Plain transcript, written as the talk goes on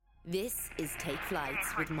This is Take Flight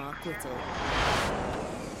with Mark Whittle.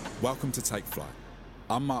 Welcome to Take Flight.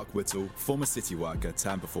 I'm Mark Whittle, former city worker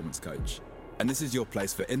turned performance coach, and this is your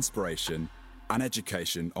place for inspiration and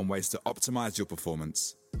education on ways to optimise your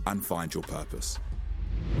performance and find your purpose.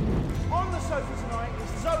 On the sofa tonight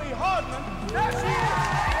is Zoe Hardman. There she is!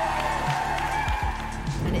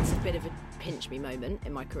 And it's a bit of a pinch me moment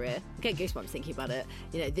in my career. I get goosebumps thinking about it.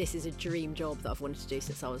 You know, this is a dream job that I've wanted to do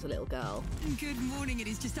since I was a little girl. Good morning. It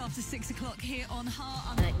is just after 6 o'clock here on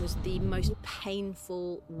Heart. And it was the most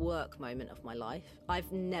painful work moment of my life.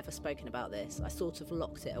 I've never spoken about this. I sort of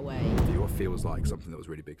locked it away. What feels like something that was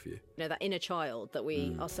really big for you? You know, that inner child that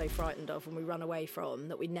we are so frightened of and we run away from,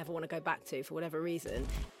 that we never want to go back to for whatever reason.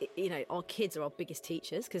 You know, our kids are our biggest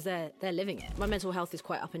teachers because they're living it. My mental health is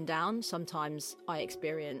quite up and down. Sometimes I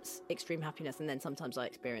experience extreme happiness and then sometimes I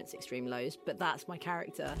experience extreme lows, but that's my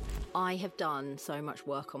character. I have done so much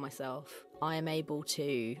work on myself. I am able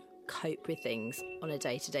to cope with things on a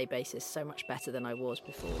day-to-day basis so much better than I was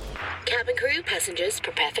before. Cabin crew, passengers,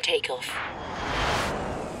 prepare for takeoff.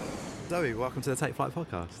 Zoe, welcome to the Take Flight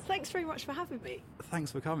podcast. Thanks very much for having me.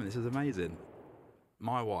 Thanks for coming. This is amazing.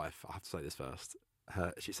 My wife, I have to say this first,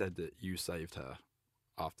 she said that you saved her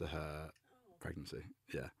after her pregnancy.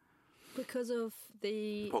 Yeah. Because of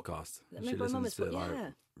the Podcast. She listens to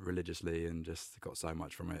it religiously and just got so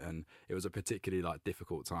much from it. And it was a particularly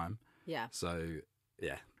difficult time. Yeah. So,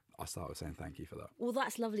 yeah, I start with saying thank you for that. Well,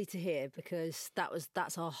 that's lovely to hear because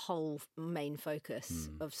that's our whole main focus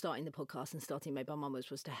of starting the podcast and starting Made by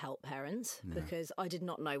Mamas was to help parents because I did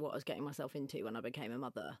not know what I was getting myself into when I became a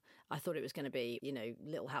mother. I thought it was going to be, you know,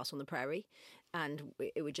 Little House on the Prairie and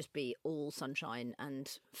it would just be all sunshine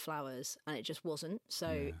and flowers and it just wasn't.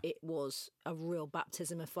 So it was a real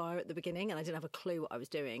baptism of fire at the beginning and I didn't have a clue what I was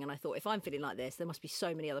doing. And I thought if I'm feeling like this, there must be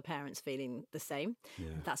so many other parents feeling the same. Yeah.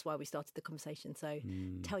 That's why we started the conversation. So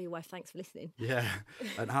tell your wife thanks for listening. Yeah.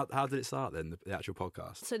 And how did it start then, the actual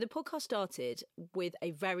podcast? So the podcast started with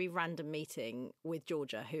a very random meeting with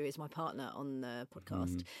Georgia, who is my partner on the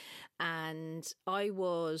podcast. And I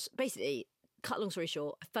was basically, cut long story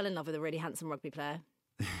short, I fell in love with a really handsome rugby player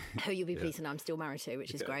who you'll be pleased to know I'm still married to,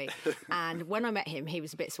 which is great. And when I met him, he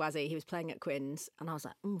was a bit swazzy. He was playing at Quins and I was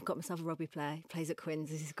like, I've got myself a rugby player. He plays at Quins.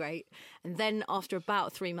 This is great. And then after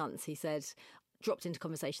about 3 months, he dropped into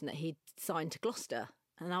conversation that he'd signed to Gloucester.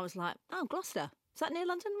 And I was like, oh, Gloucester. Is that near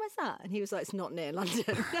London? Where's that? And he was like, it's not near London.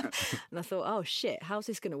 And I thought, oh, shit, how's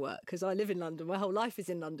this going to work? Because I live in London. My whole life is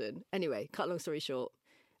in London. Anyway, cut long story short,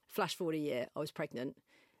 flash forward a year, I was pregnant.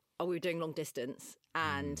 We were doing long distance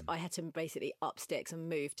and I had to basically up sticks and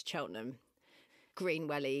move to Cheltenham, green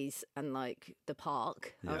wellies and the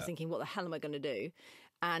park. I was thinking, what the hell am I going to do?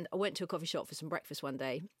 And I went to a coffee shop for some breakfast one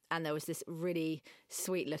day and there was this really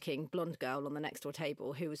sweet-looking blonde girl on the next door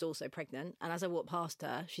table who was also pregnant. And as I walked past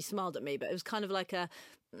her, she smiled at me, but it was kind of like I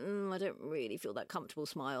don't really feel that comfortable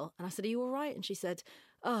smile. And I said, are you all right? And she said,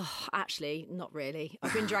 oh, actually, not really.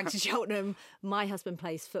 I've been dragged to Cheltenham. My husband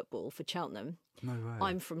plays football for Cheltenham. No way.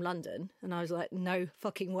 I'm from London. And I was like, no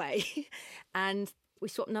fucking way. And we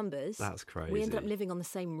swapped numbers. That's crazy. We ended up living on the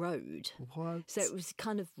same road. What? So it was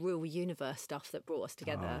kind of real universe stuff that brought us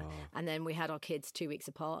together. Oh. And then we had our kids 2 weeks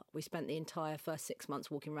apart. We spent the entire first 6 months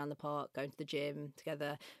walking around the park, going to the gym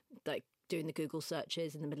together, doing the Google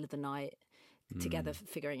searches in the middle of the night together,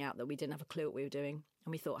 figuring out that we didn't have a clue what we were doing.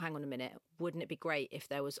 And we thought, hang on a minute, wouldn't it be great if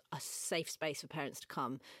there was a safe space for parents to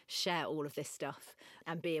come, share all of this stuff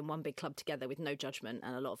and be in one big club together with no judgment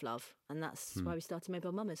and a lot of love. And that's why we started Made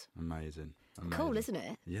by Mamas. Amazing. Cool, isn't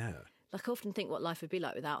it? Yeah. I often think what life would be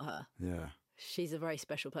like without her. Yeah. She's a very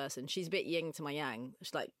special person. She's a bit yin to my yang.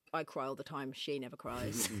 She's like, I cry all the time. She never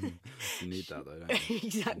cries. You need that though, don't you?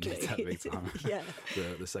 Exactly. You need that big time. Yeah.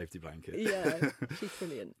 The safety blanket. Yeah. She's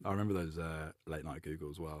brilliant. I remember those late night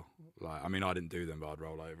Google as well. I didn't do them, but I'd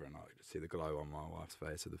roll over and I'd see the glow on my wife's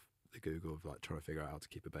face of the Google of trying to figure out how to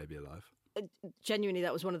keep a baby alive. Genuinely,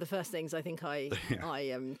 that was one of the first things I think I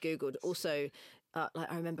Googled. Also,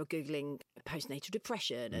 I remember Googling postnatal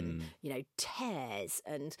depression and, tears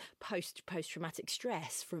and post-traumatic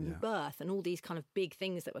stress from birth and all these kind of big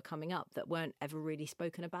things that were coming up that weren't ever really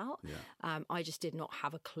spoken about. Yeah. I just did not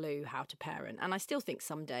have a clue how to parent. And I still think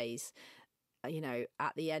some days,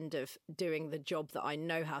 at the end of doing the job that I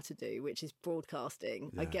know how to do, which is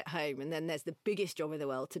broadcasting, I get home and then there's the biggest job in the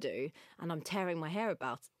world to do and I'm tearing my hair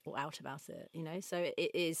out about it, So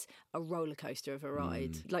it is a roller coaster of a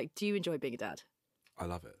ride. Do you enjoy being a dad? I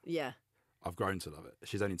love it. Yeah. I've grown to love it.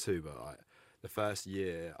 She's only 2, but the first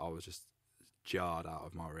year I was just jarred out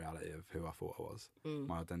of my reality of who I thought I was.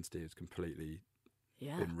 My identity was completely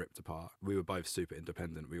been ripped apart. We were both super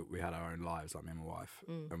independent. We had our own lives, like me and my wife,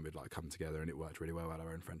 and we'd like come together, and it worked really well. We had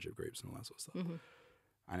our own friendship groups and all that sort of stuff.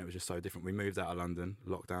 And it was just so different. We moved out of London,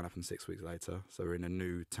 lockdown happened 6 weeks later. So we're in a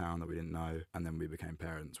new town that we didn't know. And then we became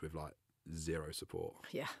parents with like zero support.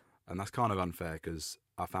 Yeah. And that's kind of unfair because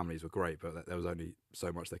our families were great, but there was only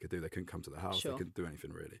so much they could do. They couldn't come to the house. Sure. They couldn't do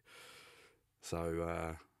anything really.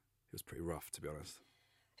 So it was pretty rough, to be honest.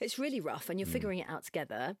 It's really rough, and you're figuring it out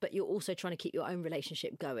together, but you're also trying to keep your own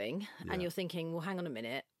relationship going. Yeah. And you're thinking, well, hang on a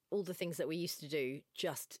minute. All the things that we used to do,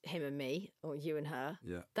 just him and me, or you and her,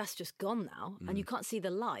 that's just gone now. And you can't see the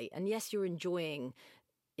light. And yes, you're enjoying,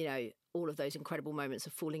 you know, all of those incredible moments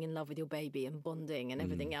of falling in love with your baby and bonding and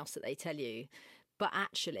everything else that they tell you. But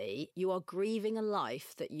actually, you are grieving a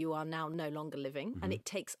life that you are now no longer living. And it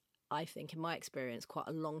takes, I think, in my experience, quite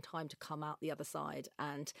a long time to come out the other side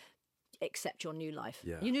and accept your new life.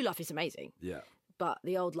 Yeah. Your new life is amazing. Yeah. But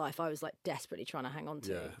the old life, I was like desperately trying to hang on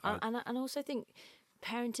to. Yeah, And I also think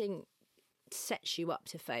parenting sets you up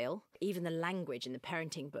to fail. Even the language in the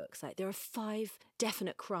parenting books, like there are 5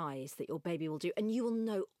 definite cries that your baby will do, and you will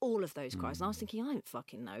know all of those cries. And I was thinking, I don't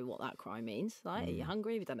fucking know what that cry means. Like, are you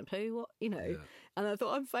hungry? Have you done a poo? What, you know? Yeah. And I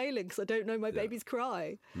thought, I'm failing because I don't know my baby's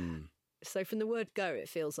cry. So from the word go, it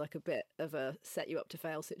feels like a bit of a set you up to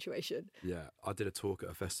fail situation. Yeah. I did a talk at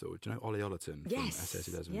a festival. Do you know Ollie Ollerton from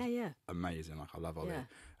SSE Desmond? Yeah. Amazing. Like, I love Ollie. Yeah.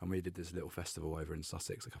 And we did this little festival over in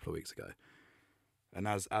Sussex a couple of weeks ago. And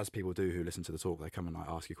as people do who listen to the talk, they come and like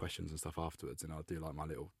ask you questions and stuff afterwards, and I'll do like my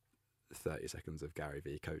little 30 seconds of Gary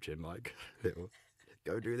Vee coaching, like little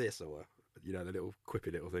go do this, or you know, the little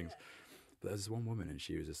quippy little things. But there was this one woman, and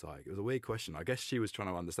she was just like, it was a weird question. I guess she was trying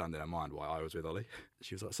to understand in her mind why I was with Ollie.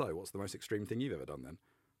 She was like, so what's the most extreme thing you've ever done then?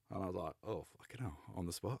 And I was like, oh, fucking hell, on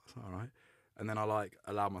the spot. All right. And then I like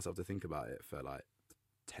allowed myself to think about it for like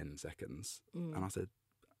 10 seconds, and I said,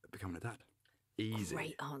 becoming a dad. Easy.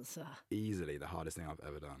 Great answer. Easily the hardest thing I've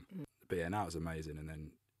ever done. But yeah, now it's amazing. And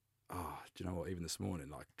then, do you know what? Even this morning,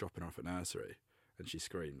 like dropping her off at nursery, and she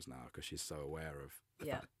screams now because she's so aware of the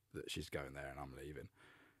fact that she's going there and I'm leaving.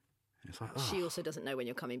 And it's like, She also doesn't know when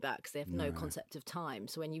you're coming back because they have no concept of time.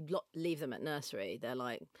 So when you leave them at nursery, they're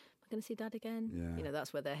like, am I going to see dad again? Yeah. You know,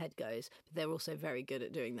 that's where their head goes. But they're also very good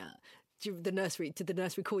at doing that. Did the nursery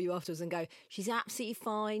call you afterwards and go, she's absolutely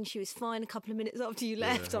fine, she was fine a couple of minutes after you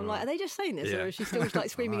left? I'm like, are they just saying this, or is she still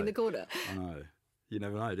like screaming in the corner? I know. You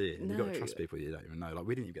never know, do you? No. You've got to trust people you don't even know. Like,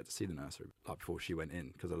 we didn't even get to see the nursery like before she went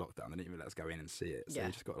in because of lockdown. They didn't even let us go in and see it. So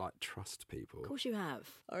you just got to like trust people. Of course you have.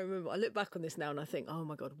 I remember, I look back on this now and I think, oh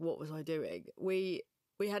my God, what was I doing? We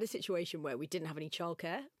had a situation where we didn't have any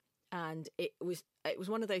childcare. And it was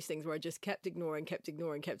one of those things where I just kept ignoring,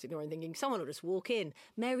 thinking someone will just walk in.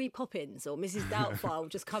 Mary Poppins or Mrs. Doubtfire will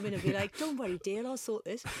just come in and be like, don't worry, dear, I'll sort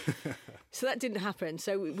this. So that didn't happen.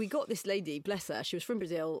 So we got this lady, bless her. She was from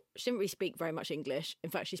Brazil. She didn't really speak very much English. In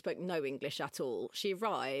fact, she spoke no English at all. She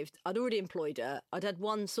arrived. I'd already employed her. I'd had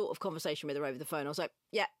one sort of conversation with her over the phone. I was like,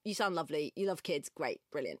 yeah, you sound lovely. You love kids. Great.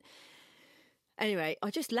 Brilliant. Anyway, I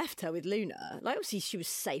just left her with Luna. Like, obviously, she was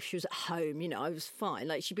safe. She was at home. You know, I was fine.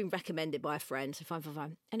 Like, she'd been recommended by a friend. So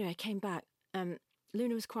fine. Anyway, I came back.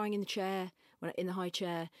 Luna was crying in the chair, in the high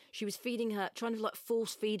chair. She was feeding her, trying to like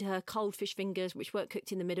force feed her cold fish fingers, which weren't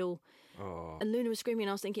cooked in the middle. Oh. And Luna was screaming. And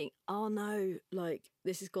I was thinking, oh no, like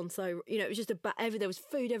this has gone so. You know, it was just there was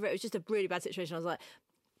food everywhere. It was just a really bad situation. I was like,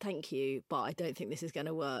 thank you, but I don't think this is going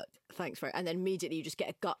to work. Thanks for it. And then immediately you just get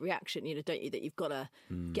a gut reaction, you know, don't you, that you've got to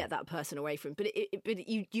get that person away from. But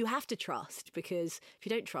you have to trust, because if you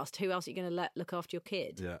don't trust, who else are you going to let look after your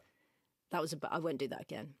kid? Yeah. That was I won't do that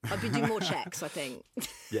again. I'd be doing more checks, I think.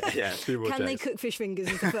 Yeah, do more Can checks. they cook fish fingers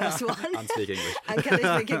is the first one. And speak English. And can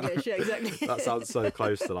they speak English? Yeah, exactly. That sounds so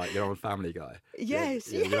close to like your own Family Guy.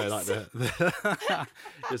 Yes, You know, like the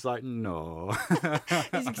just like, no.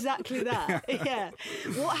 It's exactly that. Yeah.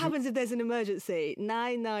 What happens if there's an emergency?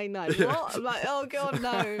 999. What? I'm like, oh God,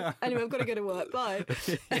 no. Anyway, I've got to go to work. Bye.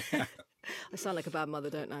 I sound like a bad mother,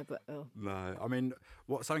 don't I? But No, I mean,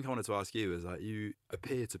 something I wanted to ask you is that you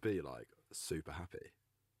appear to be like super happy.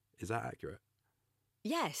 Is that accurate?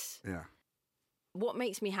 Yes. Yeah. What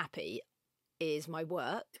makes me happy is my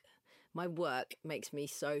work. My work makes me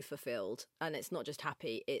so fulfilled. And it's not just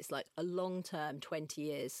happy, it's like a long-term 20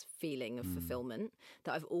 years feeling of fulfillment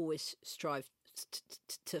that I've always strived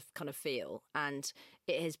to kind of feel. And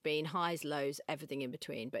it has been highs, lows, everything in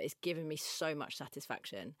between, but it's given me so much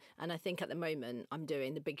satisfaction. And I think at the moment I'm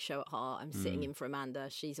doing the big show at Heart. I'm sitting in for Amanda.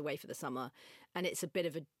 She's away for the summer. And it's a bit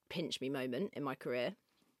of a pinch me moment in my career.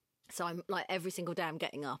 So I'm like, every single day I'm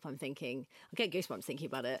getting up, I'm thinking, I get goosebumps thinking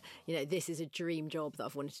about it. You know, this is a dream job that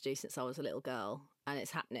I've wanted to do since I was a little girl, and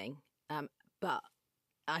it's happening. But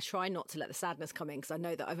I try not to let the sadness come in because I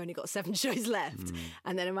know that I've only got 7 shows left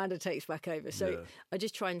and then Amanda takes back over. So I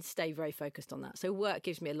just try and stay very focused on that. So work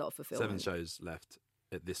gives me a lot of fulfillment. 7 shows left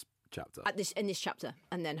at this chapter. In this chapter.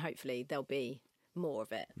 And then hopefully there'll be more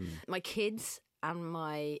of it. My kids and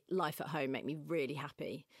my life at home make me really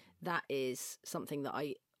happy. That is something that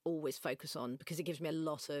I always focus on because it gives me a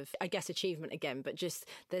lot of, I guess, achievement again, but just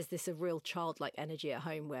there's this a real childlike energy at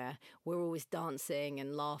home where we're always dancing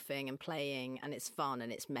and laughing and playing, and it's fun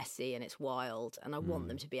and it's messy and it's wild, and I want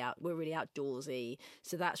them to be out. We're really outdoorsy,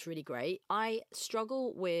 so that's really great. I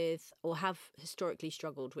struggle with, or have historically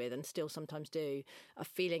struggled with, and still sometimes do, a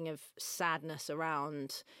feeling of sadness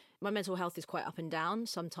around. My mental health is quite up and down.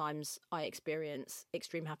 Sometimes I experience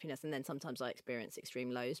extreme happiness and then sometimes I experience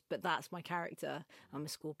extreme lows. But that's my character. I'm a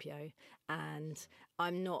Scorpio and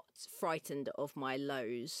I'm not frightened of my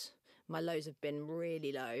lows. My lows have been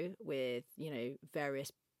really low with,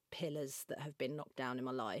 various pillars that have been knocked down in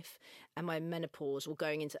my life. And my menopause, or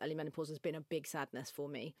going into early menopause, has been a big sadness for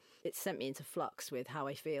me. It's sent me into flux with how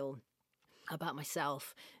I feel about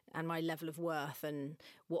myself and my level of worth and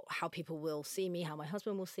how people will see me, how my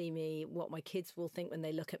husband will see me, what my kids will think when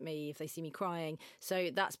they look at me, if they see me crying. So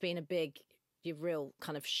that's been a big, real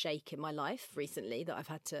kind of shake in my life recently that I've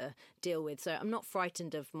had to deal with. So I'm not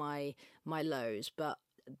frightened of my lows, but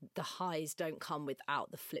the highs don't come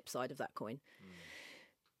without the flip side of that coin.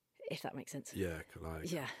 If that makes sense. Yeah,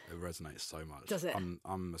 it resonates so much. Does it?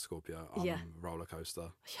 I'm a Scorpio. I'm a roller coaster.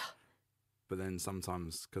 Yeah. But then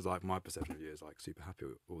sometimes, because like my perception of you is like super happy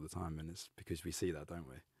all the time, and it's because we see that, don't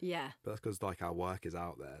we? Yeah. But that's because like our work is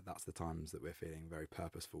out there. That's the times that we're feeling very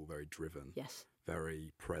purposeful, very driven, yes,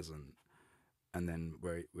 very present, and then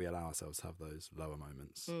we allow ourselves to have those lower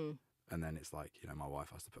moments, and then it's like my wife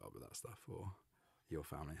has to put up with that stuff, or your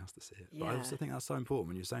family has to see it. But I also think that's so important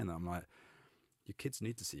when you're saying that. I'm like, your kids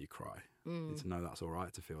need to see you cry. You need to know that's all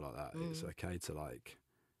right to feel like that. It's okay to like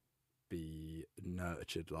be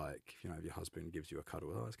nurtured, like if your husband gives you a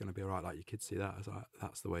cuddle, it's going to be all right, like your kids see that. It's like,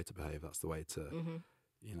 that's the way to behave, that's the way to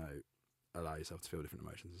allow yourself to feel different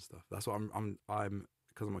emotions and stuff. That's what I'm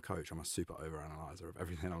because I'm a coach, I'm a super overanalyzer of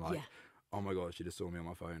everything. I'm like, oh my god, she just saw me on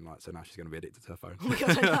my phone, like, so now she's going to be addicted to her phone. Oh my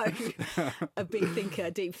god, I know. A big thinker,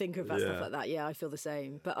 a deep thinker about stuff like that. Yeah, I feel the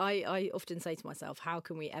same. But I often say to myself, how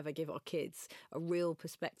can we ever give our kids a real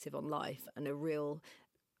perspective on life and a real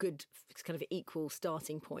good kind of equal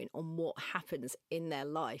starting point on what happens in their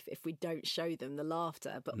life if we don't show them the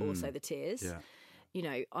laughter but also the tears?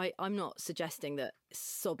 I'm not suggesting that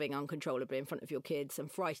sobbing uncontrollably in front of your kids and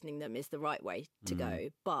frightening them is the right way to go,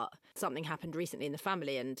 but something happened recently in the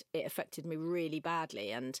family and it affected me really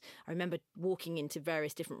badly, and I remember walking into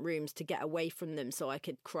various different rooms to get away from them so I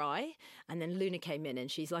could cry, and then Luna came in and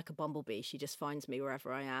she's like a bumblebee. She just finds me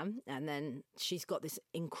wherever I am, and then she's got this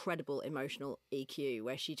incredible emotional EQ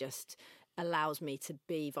where she just allows me to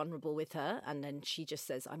be vulnerable with her, and then she just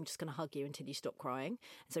says, I'm just going to hug you until you stop crying.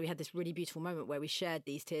 And so we had this really beautiful moment where we shared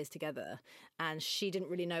these tears together, and she didn't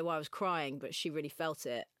really know why I was crying, but she really felt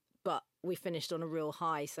it. But we finished on a real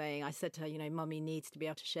high, saying, I said to her, Mummy needs to be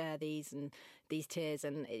able to share these tears,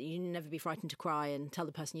 and you never be frightened to cry, and tell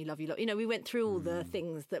the person you love. We went through all the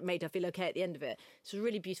things that made her feel okay at the end of it. It's a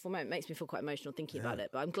really beautiful moment. It makes me feel quite emotional thinking about it,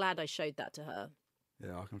 but I'm glad I showed that to her.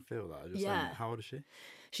 Yeah, I can feel that. How old is she?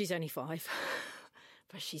 She's only 5,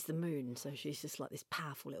 but she's the moon, so she's just like this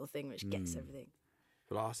powerful little thing which gets everything.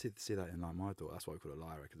 But I see that in like my daughter. That's why we call her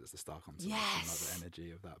Lyra, because it's the star constellation, like the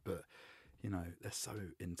energy of that. But they're so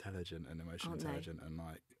intelligent and emotionally intelligent and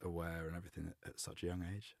like aware and everything at such a young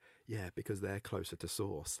age. Yeah, because they're closer to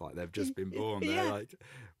source. Like they've just been born. They're like,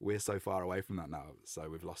 we're so far away from that now, so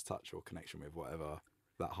we've lost touch or connection with whatever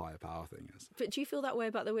that higher power thing is. But do you feel that way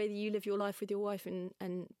about the way that you live your life with your wife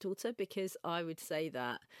and daughter? Because I would say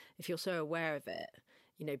that if you're so aware of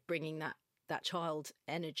it, bringing that child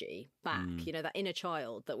energy back, that inner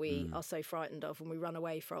child that we are so frightened of and we run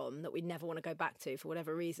away from, that we never want to go back to for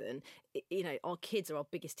whatever reason, our kids are our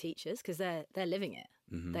biggest teachers because they're living it.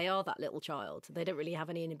 They are that little child. They don't really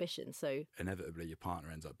have any inhibition. So inevitably your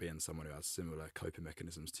partner ends up being someone who has similar coping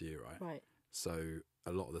mechanisms to you, right? Right. So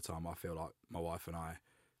a lot of the time I feel like my wife and I,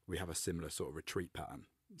 we have a similar sort of retreat pattern.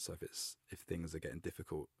 So if things are getting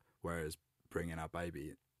difficult, whereas bringing our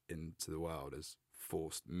baby into the world has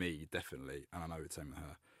forced me, definitely, and I know it's the same with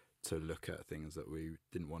her, to look at things that we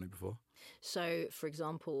didn't want to before. So, for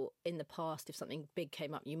example, in the past, if something big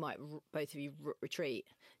came up, you might both of you retreat,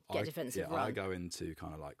 get defensive. Yeah, I go into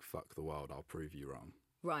kind of like fuck the world, I'll prove you wrong.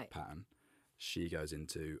 Right. Pattern. She goes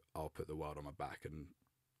into I'll put the world on my back and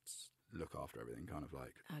look after everything, kind of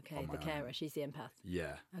like. Okay, the carer. She's the empath.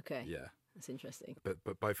 Yeah. Okay. Yeah. That's interesting.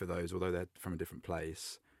 But both of those, although they're from a different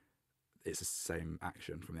place, it's the same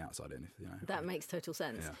action from the outside in. If, you know, That makes total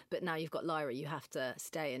sense. Yeah. But now you've got Lyra, you have to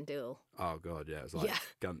stay and deal. Oh God, yeah, it's like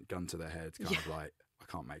Yeah. gun to their head, kind of like I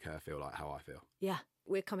can't make her feel like how I feel. Yeah.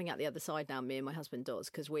 We're coming out the other side now, me and my husband Doz,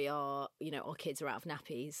 because we are, you know, our kids are out of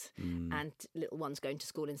nappies and little one's going to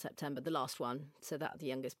school in September, the last one. So that the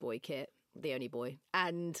youngest boy, Kit, the only boy.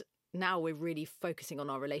 And now we're really focusing on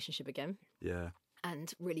our relationship again Yeah,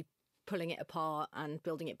 and really pulling it apart and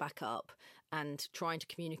building it back up and trying to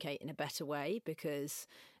communicate in a better way, because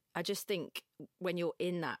I just think when you're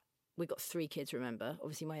in that, we've got 3 kids, remember?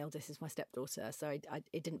 Obviously, my eldest is my stepdaughter, so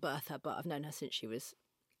it didn't birth her, but I've known her since she was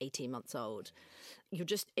 18 months old. You're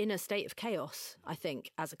just in a state of chaos, I think,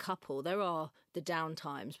 as a couple. There are the down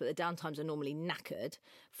times, but the down times are normally knackered.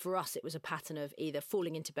 For us, it was a pattern of either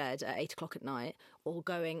falling into bed at 8 o'clock at night or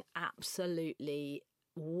going absolutely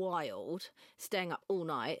wild, staying up all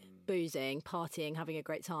night, boozing, partying, having a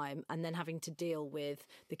great time, and then having to deal with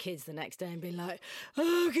the kids the next day and being like,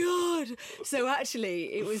 oh God. So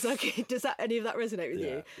actually, it was like, does that any of that resonate with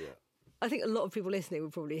you? Yeah. I think a lot of people listening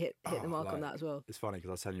would probably hit the mark on that as well. It's funny because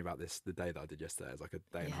I was telling you about this the day that I did yesterday. It's like a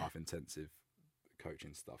day and a half intensive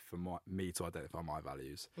coaching stuff for me to identify my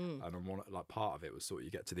values. And like part of it was sort of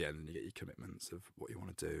you get to the end and you get your commitments of what you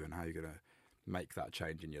want to do and how you're going to make that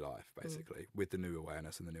change in your life, basically, with the new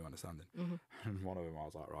awareness and the new understanding. And one of them, I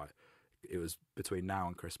was like, right, it was between now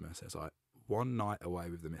and Christmas. It's like 1 night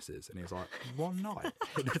away with the missus. And he was like, 1 night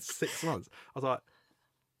in 6 months. I was like,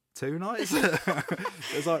 2 nights?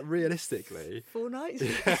 It's like realistically 4 nights?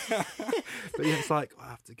 But yeah, it's like I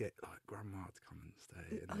have to get like grandma to come and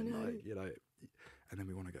stay, and then, I know. like, you know, and then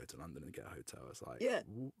we want to go to London and get a hotel. It's like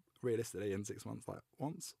realistically in 6 months, like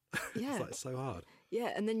once. Yeah. It's like so hard.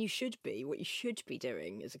 Yeah, and then what you should be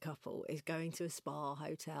doing as a couple is going to a spa,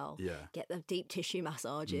 hotel, get the deep tissue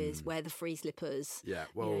massages, wear the free slippers. Yeah,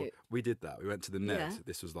 well, you know. we did that. We went to the Ned. Yeah.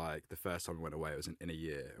 This was like the first time we went away. It was in a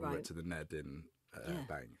year. We went to the Ned in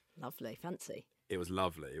Bang. Lovely, fancy. It was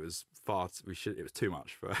lovely. It was far. It was too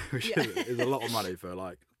much for. It was a lot of money for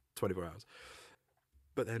like 24 hours.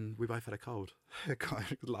 But then we both had a cold.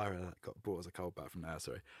 Lyra brought us a cold back from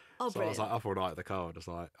nursery. Oh, so brilliant. I was like up all night at the cold. Just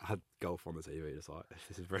like I had golf on the TV. Just like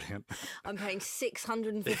this is brilliant. I'm paying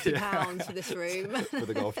 £650 for this room. For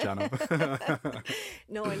the golf channel.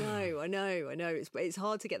 No, I know. It's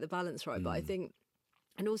hard to get the balance right, but I think,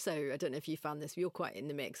 and also I don't know if you found this. You're quite in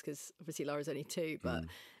the mix because obviously Lyra's only 2, but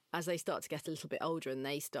as they start to get a little bit older and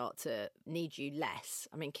they start to need you less.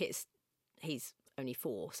 I mean, he's only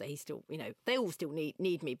 4, so he's still, you know, they all still need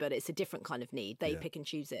me, but it's a different kind of need. They pick and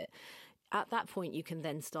choose it. At that point, you can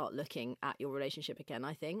then start looking at your relationship again,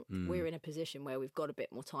 I think. We're in a position where we've got a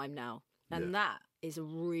bit more time now. And that is a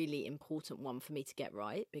really important one for me to get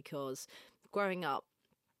right, because growing up,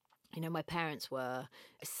 you know, my parents were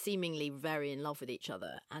seemingly very in love with each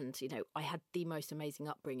other. And, you know, I had the most amazing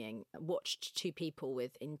upbringing, watched 2 people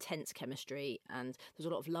with intense chemistry, and there's a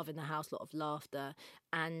lot of love in the house, a lot of laughter.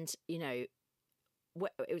 And, you know,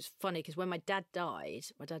 it was funny because when my dad died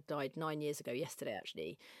 9 years ago yesterday,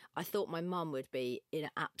 actually, I thought my mum would be in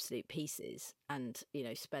absolute pieces and, you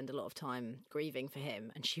know, spend a lot of time grieving for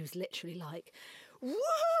him. And she was literally like,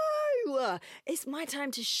 whoa, it's my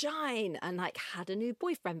time to shine. And like had a new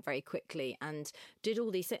boyfriend very quickly and did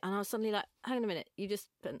all these things. And I was suddenly like, hang on a minute, you just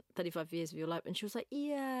spent 35 years of your life. And she was like,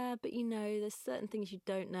 yeah, but you know, there's certain things you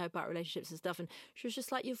don't know about relationships and stuff. And she was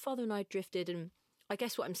just like, your father and I drifted. And I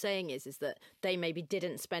guess what I'm saying is that they maybe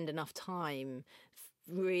didn't spend enough time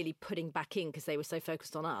really putting back in because they were so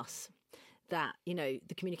focused on us that, you know,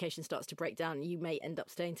 the communication starts to break down. You may end up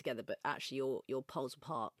staying together, but actually your poles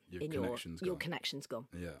apart. Your connection's gone.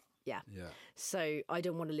 Yeah. So I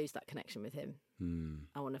don't want to lose that connection with him.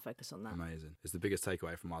 I want to focus on that. Amazing. It's the biggest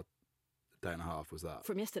takeaway from my day and a half was that.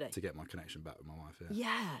 From yesterday? To get my connection back with my wife,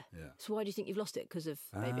 Yeah. So why do you think you've lost it? Because of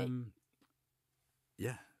baby?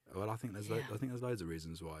 Yeah. Well, I think there's loads of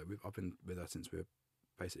reasons why. I've been with her since we were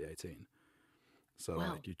basically 18. So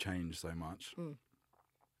like you change so much.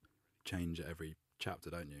 Change at every chapter,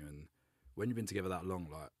 don't you? And when you've been together that long,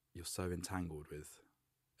 like you're so entangled with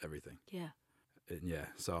everything. Yeah. And yeah.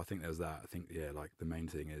 So I think there's that. I think like the main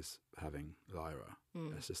thing is having Lyra.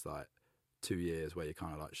 It's just like 2 years where you're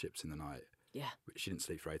kind of like ships in the night. Yeah. She didn't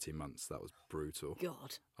sleep for 18 months. That was brutal.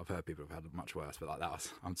 God. I've heard people have had much worse, but like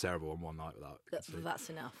I'm terrible on one night without sleep. That's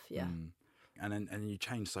enough. Yeah. And you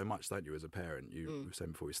change so much, don't you, as a parent? You were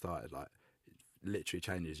saying before we started, like it literally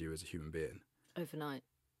changes you as a human being. Overnight.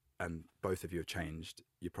 And both of you have changed.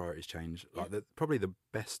 Your priorities change. Like probably the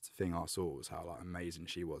best thing I saw was how like amazing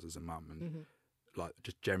she was as a mum, and like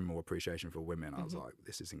just general appreciation for women. I was like,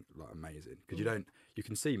 this is like amazing, because you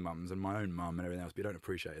can see mums and my own mum and everything else, but you don't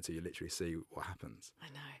appreciate it till you literally see what happens. I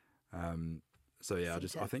know. So yeah,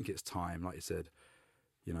 I think it's time, like you said,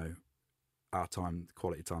 you know, our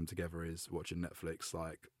quality time together is watching Netflix,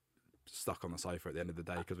 like stuck on the sofa at the end of the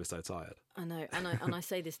day because we're so tired. I know, and I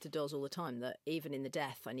say this to Doz all the time, that even in the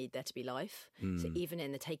death, I need there to be life. So even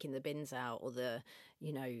in the taking the bins out, or the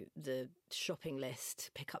shopping list,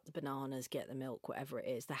 pick up the bananas, get the milk, whatever it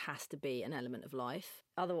is, there has to be an element of life.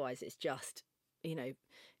 Otherwise, it's just,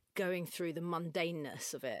 going through the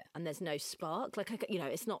mundaneness of it, and there's no spark. Like,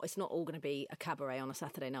 it's not all going to be a cabaret on a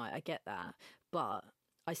Saturday night. I get that, but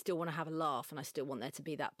I still want to have a laugh, and I still want there to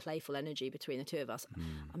be that playful energy between the two of us.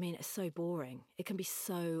 I mean, it's so boring. It can be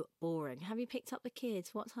so boring. Have you picked up the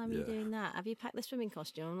kids? What time are you doing that? Have you packed the swimming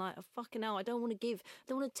costume? I'm like, oh, fucking hell, I don't want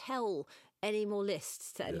to tell any more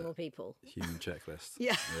lists to any more people. Human checklist.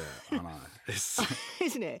 Yeah. Yeah, I know.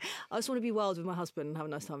 Isn't it? I just want to be wild with my husband and have a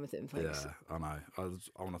nice time with him, thanks. Yeah, I know.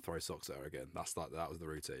 I want to throw socks at her again. That was the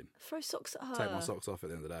routine. Throw socks at her. Take my socks off at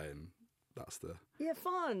the end of the day, and that's the... Yeah,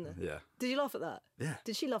 fun. Yeah. Did you laugh at that? Yeah.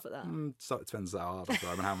 Did she laugh at that? So it depends how hard I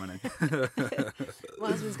throw and how many.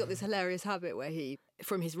 My husband's got this hilarious habit where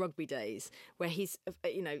from his rugby days, where he's,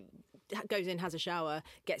 goes in, has a shower,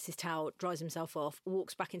 gets his towel, dries himself off,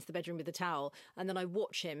 walks back into the bedroom with the towel, and then I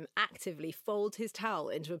watch him actively fold his towel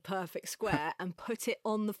into a perfect square and put it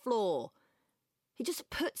on the floor. He just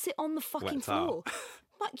puts it on the fucking floor.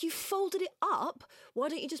 Like, you folded it up. Why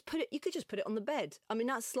don't you just put it? You could just put it on the bed. I mean,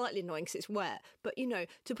 that's slightly annoying because it's wet. But,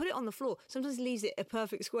 to put it on the floor sometimes leaves it a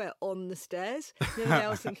perfect square on the stairs. The other day I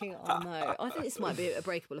was thinking, oh no, I think this might be a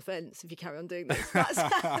breakable offence if you carry on doing this.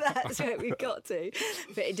 That's where we've got to.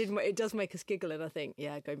 But it does make us giggle. And I think,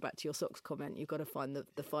 going back to your socks comment, you've got to find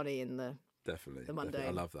the funny in the Definitely. the mundane.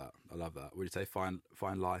 I love that. Would you say find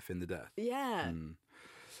life in the death? Yeah.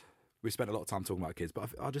 We spent a lot of time talking about kids, but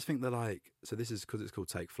I just think that so this is because it's called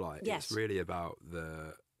Take Flight. Yes. It's really about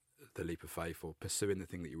the leap of faith, or pursuing the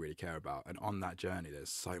thing that you really care about. And on that journey, there's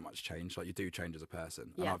so much change. Like, you do change as a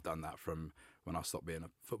person. And I've done that from when I stopped being a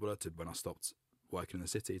footballer to when I stopped working in the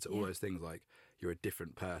city, to all those things. Like, you're a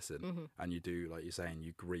different person, and you do, like you're saying,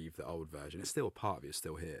 you grieve the old version. It's still a part of you, it's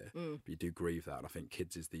still here, but you do grieve that. And I think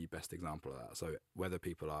kids is the best example of that. So whether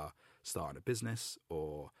people are starting a business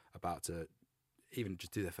or about to even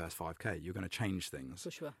just do their first 5K, you're going to change things.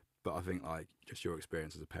 For sure. But I think just your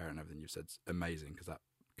experience as a parent and everything you've said is amazing, because that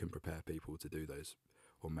can prepare people to do those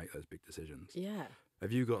or make those big decisions. Yeah.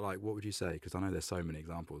 Have you got what would you say? Because I know there's so many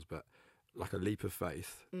examples, but like a leap of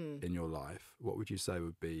faith in your life, what would you say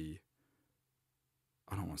would be,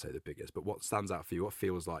 I don't want to say the biggest, but what stands out for you? What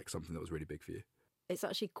feels like something that was really big for you? It's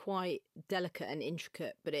actually quite delicate and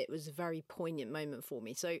intricate, but it was a very poignant moment for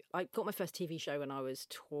me. So I got my first TV show when I was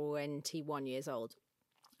 21 years old.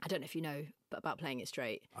 I don't know if you know about Playing It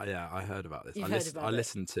Straight. Yeah, I heard about this. I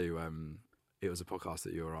listened to, it was a podcast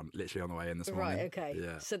that you were on, literally on the way in this morning. Right, okay.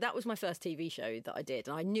 Yeah. So that was my first TV show that I did.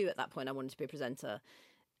 And I knew at that point I wanted to be a presenter.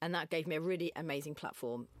 And that gave me a really amazing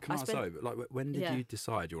platform. When did you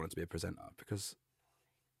decide you wanted to be a presenter? Because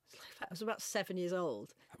I was about 7 years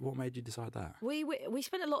old. What made you decide that? We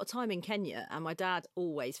spent a lot of time in Kenya, and my dad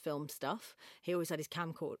always filmed stuff. He always had his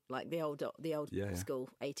camcorder, like the old school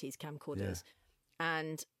 80s camcorders. Yeah.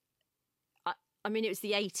 And I mean, it was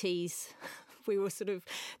the 80s. We were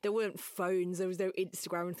there weren't phones, there was no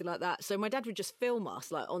Instagram or anything like that. So my dad would just film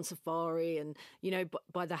us on safari and,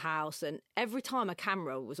 by the house. And every time a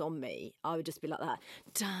camera was on me, I would just be like that,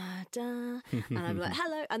 da, da. And I'd be like,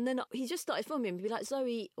 hello. And then he just started filming me and he'd be like,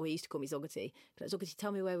 Zoe, or he used to call me Zoggerty. But Zoggerty,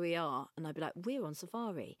 tell me where we are. And I'd be like, we're on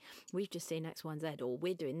safari. We've just seen X, Y, and Z, or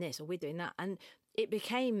we're doing this, or we're doing that. And it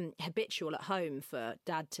became habitual at home for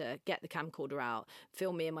Dad to get the camcorder out,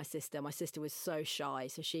 film me and my sister. My sister was so shy,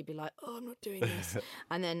 so she'd be like, oh, I'm not doing this.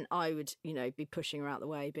 And then I would, be pushing her out the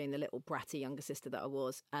way, being the little bratty younger sister that I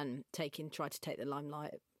was, and try to take the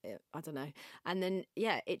limelight. I don't know. And then,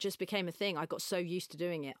 it just became a thing. I got so used to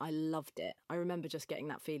doing it. I loved it. I remember just getting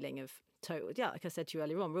that feeling of total, like I said to you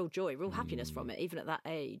earlier on, real joy, real happiness from it, even at that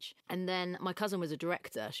age. And then my cousin was a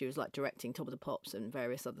director. She was directing Top of the Pops and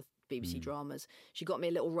various other BBC dramas. She got me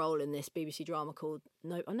a little role in this BBC drama called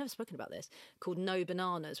I've never spoken about this, called No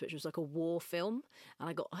Bananas, which was like a war film. And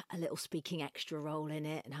I got a little speaking extra role in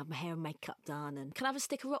it and had my hair and makeup done. And can I have a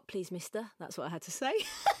stick of rock, please, mister? That's what I had to say.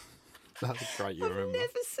 That's great, you remember.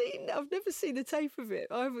 I've never seen the tape of it.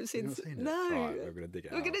 I haven't seen it. No. Right, we're going to dig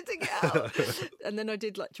it out. We're going to dig it out. And then I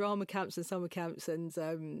did drama camps and summer camps, and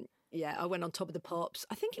I went on Top of the Pops.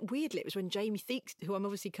 I think weirdly it was when Jamie Theaks, who I'm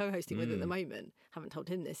obviously co-hosting with at the moment, haven't told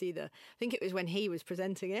him this either. I think it was when he was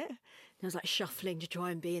presenting it. And I was shuffling to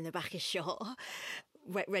try and be in the back of shot.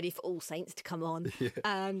 ready for All Saints to come on.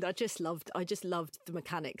 And I just loved the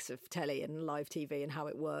mechanics of telly and live TV and how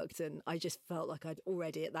it worked. And I just felt like I'd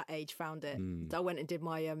already at that age found it. So I went and did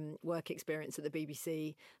my work experience at the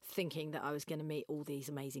BBC thinking that I was going to meet all these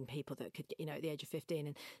amazing people that could, at the age of 15.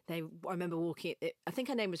 And I remember walking, I think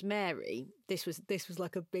her name was Mary. This was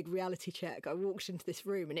like a big reality check. I walked into this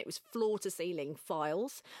room and it was floor to ceiling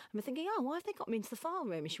files. I'm thinking, oh, why have they got me into the file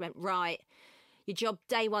room? And she went, right, your job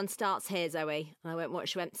day one starts here, Zoe. And I went, what?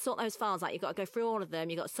 She went, sort those files out. You've got to go through all of them.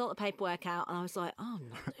 You've got to sort the paperwork out. And I was like, oh, I'm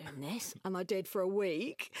not doing this. And I did for a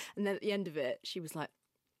week. And then at the end of it, she was like,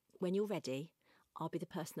 when you're ready, I'll be the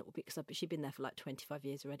person that will be, because she'd been there for like 25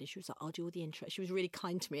 years already. She was like, I'll do all the intro. She was really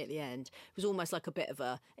kind to me at the end. It was almost like a bit of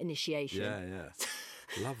a initiation. Yeah.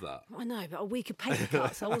 Love that. I know, but a week of paper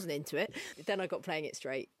cuts, I wasn't into it. Then I got Playing It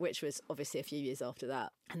Straight, which was obviously a few years after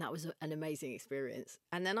that. And that was an amazing experience.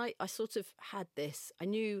 And then I sort of had this, I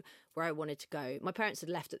knew where I wanted to go. My parents had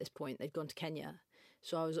left at this point. They'd gone to Kenya.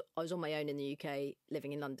 So I was on my own in the UK,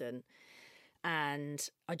 living in London. And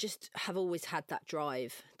I just have always had that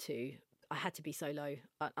drive to, I had to be solo.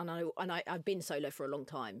 And I've been solo for a long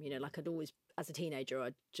time. Like I'd always, as a teenager,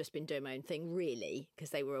 I'd just been doing my own thing, really, because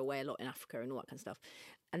they were away a lot in Africa and all that kind of stuff.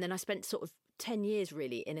 And then I spent sort of 10 years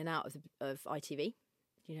really in and out of ITV,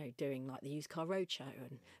 doing like the Used Car Roadshow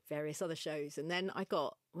and various other shows. And then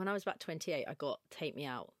when I was about 28, I got Take Me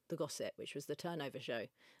Out, The Gossip, which was the turnover show.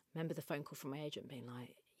 Remember the phone call from my agent being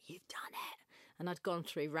like, you've done it. And I'd gone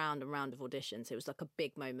through round and round of auditions. It was like a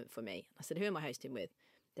big moment for me. I said, who am I hosting with?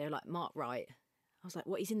 They were like, Mark Wright. I was like,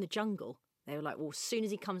 what, he's in the jungle? They were like, well, as soon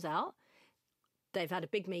as he comes out, they've had a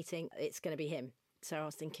big meeting. It's going to be him. So I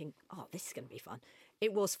was thinking, oh, this is going to be fun.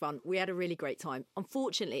 It was fun. We had a really great time.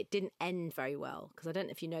 Unfortunately, it didn't end very well because I don't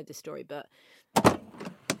know if you know this story, but...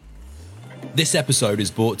 This episode is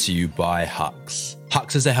brought to you by Hux.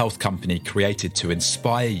 Hux is a health company created to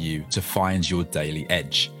inspire you to find your daily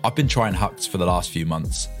edge. I've been trying Hux for the last few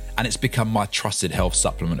months, and it's become my trusted health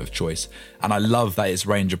supplement of choice. And I love that its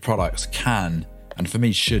range of products can, and for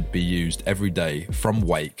me should, be used every day from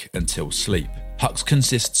wake until sleep. Hux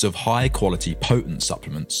consists of high-quality, potent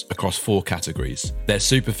supplements across 4 categories. Their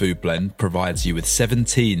superfood blend provides you with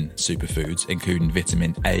 17 superfoods, including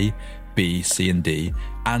vitamin A, B, C and D,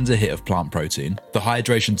 and a hit of plant protein. The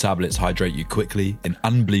hydration tablets hydrate you quickly in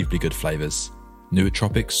unbelievably good flavours.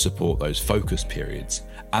 Nootropics support those focus periods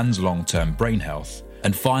and long-term brain health.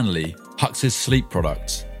 And finally, Hux's sleep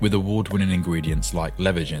products with award-winning ingredients like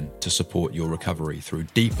Levagen to support your recovery through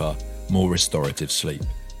deeper, more restorative sleep.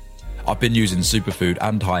 I've been using superfood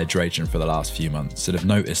and hydration for the last few months and have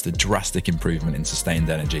noticed a drastic improvement in sustained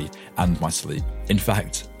energy and my sleep. In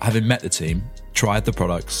fact, having met the team, tried the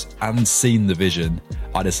products and seen the vision,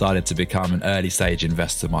 I decided to become an early stage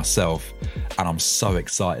investor myself, and I'm so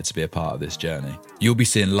excited to be a part of this journey. You'll be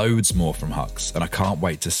seeing loads more from Hux, and I can't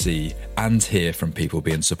wait to see and hear from people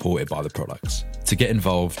being supported by the products. To get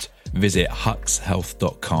involved, visit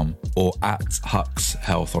huxhealth.com or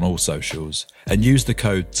 @huxhealth on all socials and use the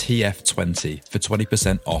code TF20 for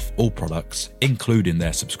 20% off all products, including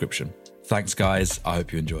their subscription. Thanks, guys. I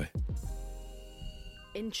hope you enjoy.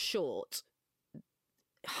 In short,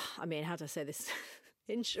 I mean, how do I say this?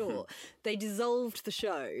 In short, they dissolved the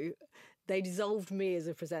show. They dissolved me as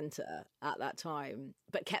a presenter at that time,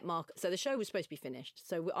 but kept Mark. So the show was supposed to be finished.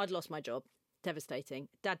 So I'd lost my job. Devastating.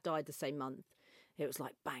 Dad died the same month. It was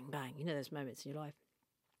like bang, bang. You know those moments in your life.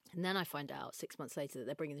 And then I find out 6 months later that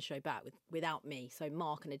they're bringing the show back without me. So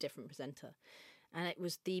Mark and a different presenter. And it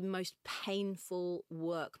was the most painful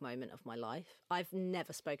work moment of my life. I've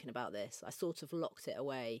never spoken about this. I sort of locked it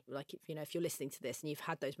away. Like, if you're listening to this and you've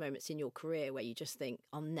had those moments in your career where you just think,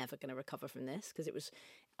 I'm never going to recover from this. Because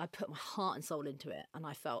I put my heart and soul into it and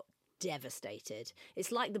I felt devastated.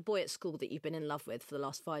 It's like the boy at school that you've been in love with for the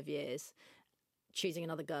last 5 years, choosing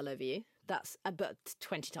another girl over you. That's about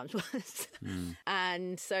 20 times worse.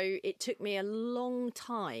 And so it took me a long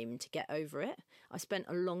time to get over it. I spent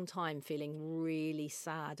a long time feeling really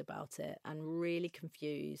sad about it and really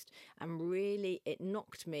confused, and really it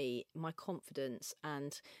knocked my confidence,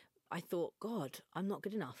 and I thought, God, I'm not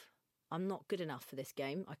good enough. I'm not good enough for this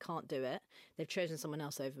game. I can't do it. They've chosen someone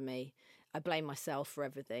else over me. I blame myself for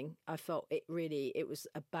everything. I felt it was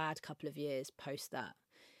a bad couple of years post that.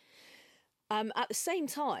 At the same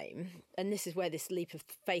time, and this is where this leap of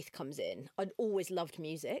faith comes in, I'd always loved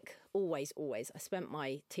music. Always, always. I spent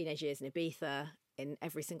my teenage years in Ibiza, in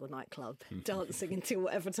every single nightclub, dancing until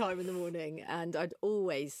whatever time in the morning. And I'd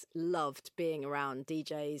always loved being around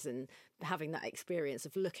DJs and having that experience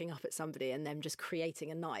of looking up at somebody and them just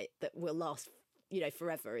creating a night that will last,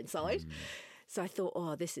 forever inside. So I thought,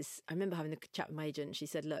 I remember having the chat with my agent. She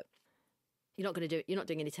said, look, you're not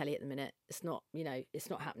doing any telly at the minute. It's not, it's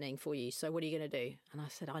not happening for you. So what are you going to do? And I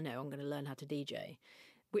said, I know, I'm going to learn how to DJ,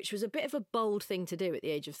 which was a bit of a bold thing to do at the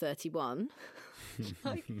age of 31.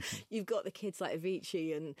 Like, you've got the kids like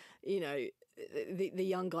Avicii and, the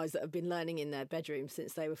young guys that have been learning in their bedroom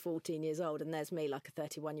since they were 14 years old. And there's me, like a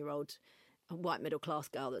 31-year-old white middle-class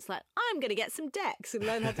girl that's like, I'm going to get some decks and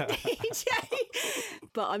learn how to DJ.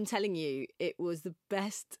 But I'm telling you, it was the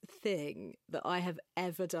best thing that I have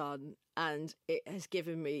ever done. And it has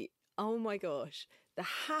given me, oh my gosh, the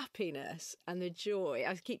happiness and the joy.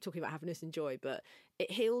 I keep talking about happiness and joy, but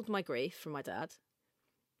it healed my grief from my dad.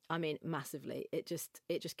 I mean, massively. It just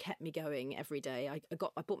kept me going every day. I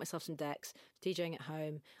bought myself some decks, DJing at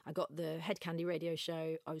home. I got the Head Candy radio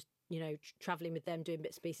show. I was, traveling with them, doing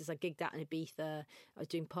bits and pieces. I gigged out in Ibiza. I was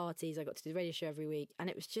doing parties. I got to do the radio show every week. And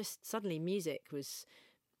it was just, suddenly music was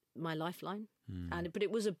my lifeline. But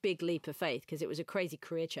it was a big leap of faith because it was a crazy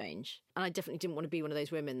career change. And I definitely didn't want to be one of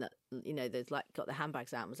those women that, that's like got their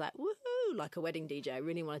handbags out and was like, woohoo, like a wedding DJ. I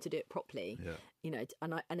really wanted to do it properly. Yeah.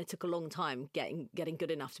 And it took a long time getting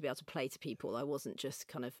good enough to be able to play to people. I wasn't just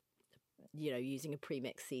kind of, using a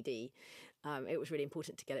pre-mixed CD. It was really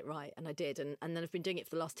important to get it right. And I did. And then I've been doing it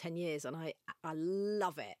for the last 10 years and I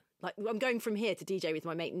love it. Like, I'm going from here to DJ with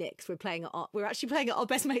my mate Nix. We're actually playing at our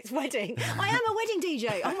best mate's wedding. I am a wedding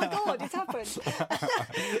DJ. Oh my God, it's happened.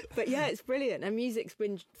 But yeah, it's brilliant. And music's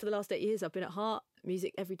been, for the last 8 years, I've been at Heart,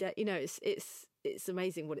 music every day. It's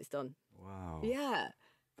amazing what it's done. Wow. Yeah.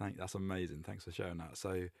 That's amazing. Thanks for sharing that.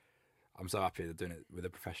 So I'm so happy they're doing it with a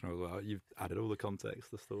professional as well. You've added all the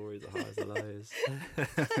context, the stories, the highs, the lows.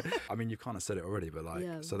 I mean, you've kind of said it already, but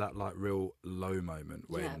so that like real low moment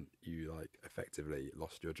when you like effectively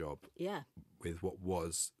lost your job. Yeah. With what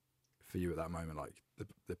was for you at that moment, like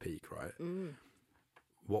the peak, right?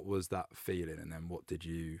 What was that feeling, and then what did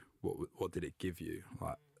it give you?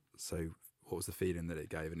 Like, so what was the feeling that it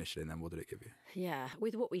gave initially, and then what did it give you? Yeah,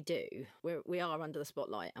 with what we do, we are under the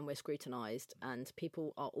spotlight and we're scrutinised, and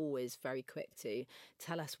people are always very quick to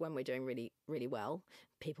tell us when we're doing really, really well.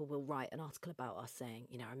 People will write an article about us saying,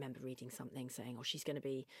 I remember reading something saying, oh, she's going to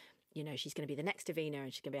be the next Davina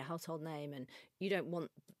and she's going to be a household name, and you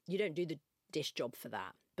don't do the dish job for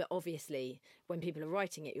that. But obviously, when people are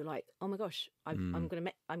writing it, you're like, oh my gosh, I'm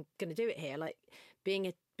gonna do it here. Like being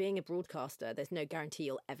a broadcaster, there's no guarantee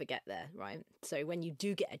you'll ever get there, right? So when you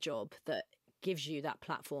do get a job that gives you that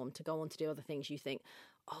platform to go on to do other things, you think,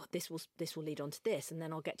 oh, this will lead on to this, and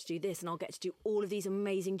then I'll get to do this, and I'll get to do all of these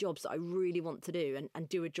amazing jobs that I really want to do, and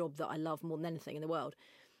do a job that I love more than anything in the world.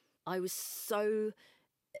 I was so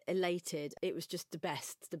elated. It was just the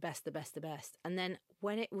best. And then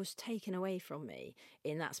when it was taken away from me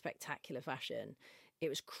in that spectacular fashion, it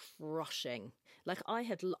was crushing. Like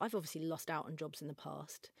I've obviously lost out on jobs in the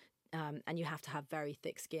past, and you have to have very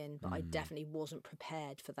thick skin, but I definitely wasn't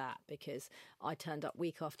prepared for that, because I turned up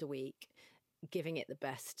week after week, giving it the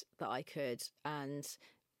best that I could, and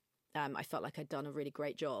I felt like I'd done a really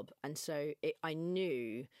great job. And so I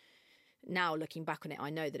knew, now looking back on it, I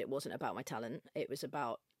know that it wasn't about my talent. It was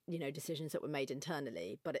about, decisions that were made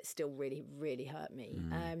internally, but it still really, really hurt me.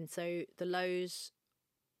 So the lows,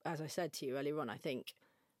 as I said to you earlier on, I think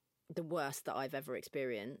the worst that I've ever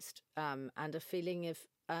experienced, and a feeling of,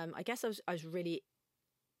 I guess I was really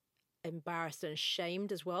embarrassed and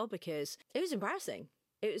ashamed as well, because it was embarrassing.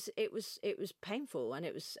 It was painful, and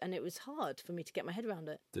it was hard for me to get my head around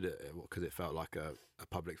it. Did it? Because it felt like a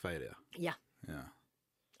public failure. Yeah. Yeah.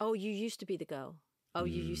 Oh, you used to be the girl. Oh,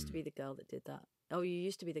 you used to be the girl that did that. Oh, you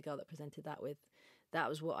used to be the girl that presented that with. That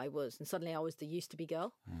was what I was. And suddenly I was the used to be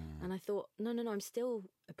girl. And I thought, no, I'm still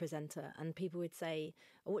a presenter. And people would say,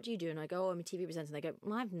 oh, what do you do? And I go, oh, I'm a TV presenter. And they go,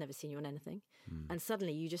 well, I've never seen you on anything. And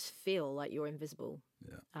suddenly you just feel like you're invisible.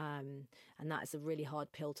 Yeah. And that is a really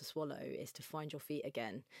hard pill to swallow, is to find your feet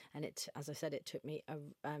again. And as I said, it took me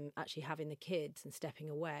actually having the kids and stepping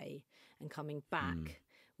away and coming back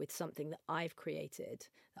with something that I've created,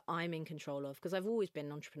 that I'm in control of, because I've always been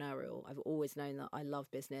entrepreneurial. I've always known that I love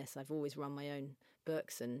business. I've always run my own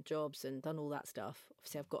books and jobs and done all that stuff.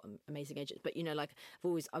 Obviously, I've got amazing agents, but I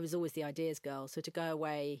was always the ideas girl. So to go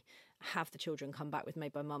away, have the children, come back with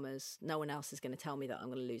Made by Mamas, no one else is going to tell me that I'm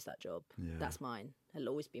going to lose that job. Yeah. That's mine. It'll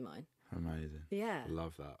always be mine. Amazing. Yeah. I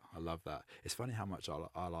love that. It's funny how much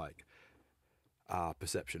I like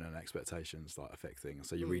perception and expectations like affect things.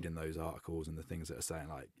 So you're reading those articles and the things that are saying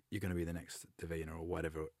like you're going to be the next Davina or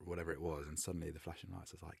whatever it was, and suddenly the flashing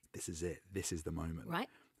lights is like, this is it, this is the moment, right?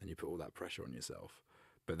 And you put all that pressure on yourself.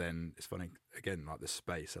 But then it's funny again, like the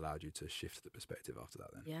space allowed you to shift the perspective after that.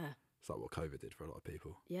 Then it's like what COVID did for a lot of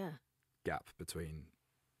people. Gap between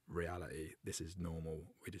reality, this is normal,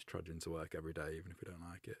 we just trudge into work every day even if we don't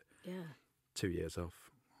like it, 2 years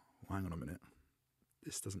off. Well, hang on a minute.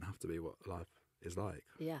 This doesn't have to be what life is like.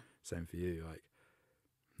 Yeah. Same for you. Like,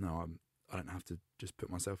 no, I don't have to just put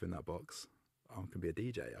myself in that box. I can be a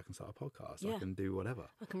DJ. I can start a podcast. Yeah. I can do whatever.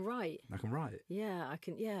 I can write. I can write. Yeah, I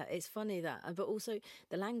can. Yeah, it's funny that, but also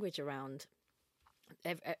the language around,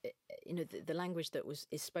 the language that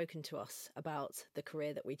is spoken to us about the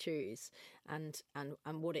career that we choose, and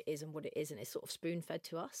what it is and what it isn't, is sort of spoon fed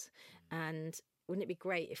to us. And wouldn't it be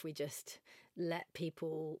great if we just let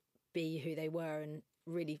people be who they were and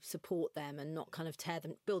really support them and not kind of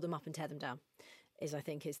build them up and tear them down?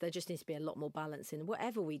 There just needs to be a lot more balance in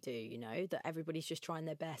whatever we do, that everybody's just trying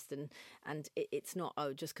their best, and it's not,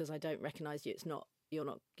 oh, just because I don't recognise you, it's not, you're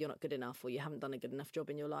not good enough, or you haven't done a good enough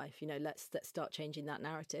job in your life. Let's start changing that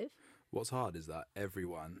narrative. What's hard is that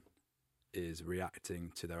everyone is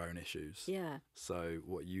reacting to their own issues. Yeah. So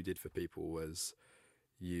what you did for people was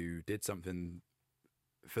you did something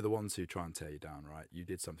for the ones who try and tear you down, right? You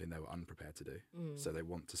did something they were unprepared to do. So they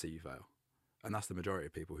want to see you fail. And that's the majority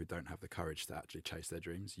of people who don't have the courage to actually chase their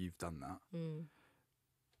dreams. You've done that.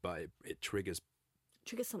 But it triggers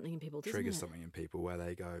something in people, doesn't triggers it? something in people where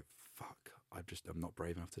they go, fuck, I'm not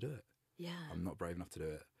brave enough to do it. Yeah. I'm not brave enough to do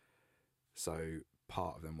it. So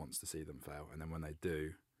part of them wants to see them fail. And then when they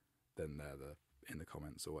do, then they're in the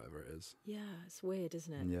comments or whatever it is. Yeah, it's weird,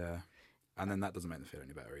 isn't it? Yeah. And then that doesn't make them feel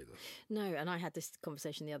any better either. No, and I had this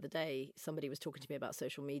conversation the other day. Somebody was talking to me about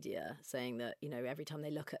social media, saying that, every time they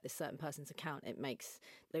look at this certain person's account,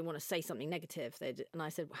 they want to say something negative. And I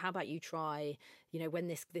said, well, how about you try, when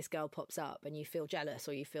this girl pops up and you feel jealous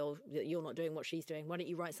or you feel that you're not doing what she's doing, why don't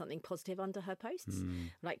you write something positive under her posts?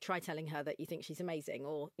 Like, try telling her that you think she's amazing,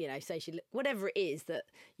 or, say whatever it is that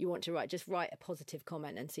you want to write, just write a positive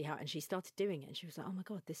comment and see how. And she started doing it, and she was like, oh my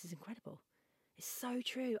God, this is incredible. It's so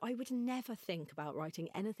true. I would never think about writing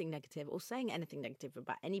anything negative or saying anything negative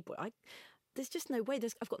about anybody. There's just no way.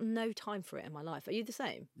 I've got no time for it in my life. Are you the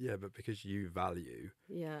same? Yeah, but because you value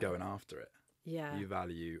going after it. Yeah. You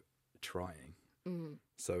value trying.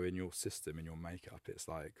 So in your system, in your makeup, it's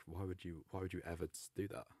like, why would you ever do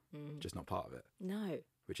that? Just not part of it. No.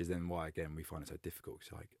 Which is then why, again, we find it so difficult,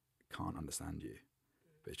 because can't understand you.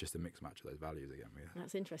 But it's just a mixed match of those values again.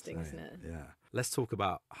 That's interesting, isn't it? Yeah. Let's talk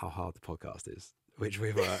about how hard the podcast is, which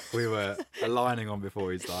we were aligning on before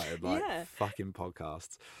we started. Fucking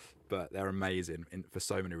podcasts. But they're amazing for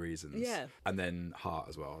so many reasons. Yeah. And then heart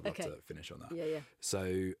as well. I'd love to finish on that. Yeah.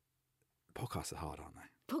 So podcasts are hard, aren't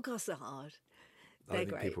they? Podcasts are hard. I don't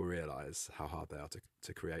think people realise how hard they are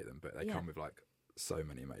to create them, but they come with so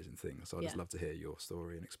many amazing things. So I'd just love to hear your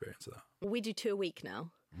story and experience of that. We do 2 a week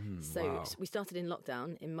now. Wow. We started in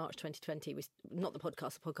lockdown in March 2020. Not the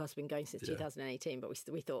podcast. The podcast has been going since 2018, but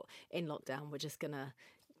we thought in lockdown we're just going to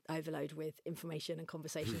overload with information and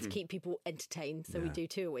conversations to keep people entertained. So we do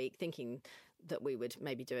 2 a week, thinking that we would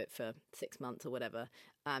maybe do it for 6 months or whatever.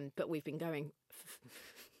 But we've been going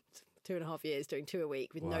 2.5 years doing 2 a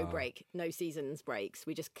week with no break, no seasons breaks.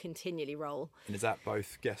 We just continually roll. And is that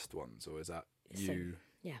both guest ones, or is that you?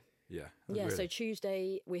 Yeah. Yeah. Yeah, Really? so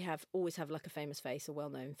Tuesday we always have like a famous face, a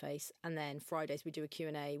well-known face, and then Fridays we do a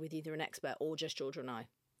Q&A with either an expert or just Georgia and I.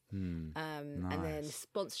 Nice. And then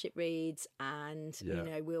sponsorship reads, and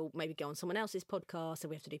we'll maybe go on someone else's podcast, and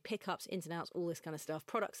we have to do pickups, ins and outs, all this kind of stuff,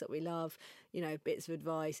 products that we love, bits of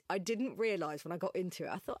advice. I didn't realise when I got into it,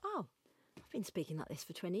 I thought, oh, I've been speaking like this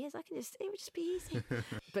for 20 years, it would just be easy.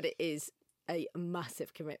 But it is a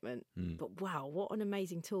massive commitment. But wow, what an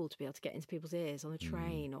amazing tool to be able to get into people's ears on a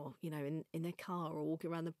train or in their car or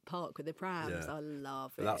walking around the park with their prams. I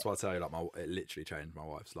love it. But that's why I tell you, it literally changed my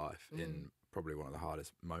wife's life in probably one of the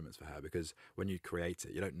hardest moments for her, because when you create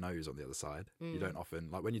it, you don't know who's on the other side. You don't often,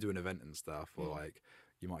 when you do an event and stuff, or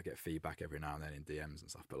you might get feedback every now and then in DMs and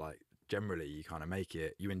stuff, but generally you kind of make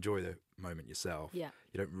it, you enjoy the moment yourself. You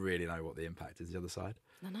don't really know what the impact is the other side.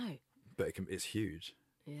 I know. But it's huge.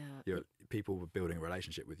 Yeah. People were building a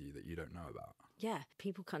relationship with you that you don't know about. Yeah.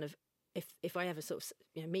 People kind of, if I ever sort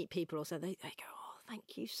of meet people or so, they go, oh,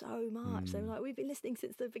 thank you so much. They're like, we've been listening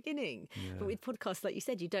since the beginning. But with podcasts, like you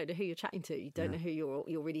said, you don't know who you're chatting to. You don't know who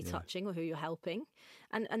you're really touching or who you're helping.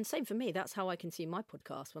 And same for me. That's how I consume my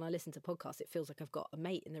podcast. When I listen to podcasts, it feels like I've got a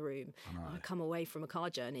mate in the room. I come away from a car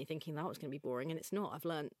journey thinking that was going to be boring, and it's not. I've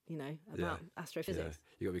learned, about astrophysics.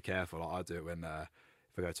 You got to be careful. I do it when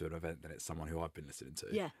if I go to an event, then it's someone who I've been listening to.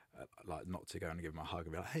 Yeah. Not to go and give them a hug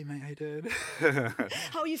and be like, hey mate, how you doing?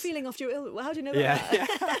 How are you feeling after your illness? How do you know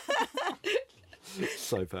that?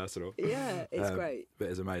 So personal. Yeah, it's great. But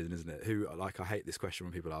it's amazing, isn't it? I hate this question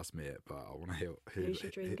when people ask me it, but I want to hear who's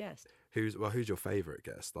your dream guest? Who's your favourite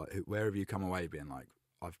guest? Where have you come away being like,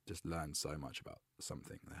 I've just learned so much about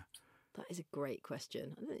something there? That is a great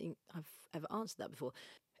question. I don't think I've ever answered that before.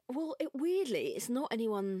 Well, weirdly, it's not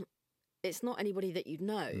anybody that you'd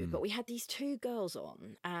know, but we had these two girls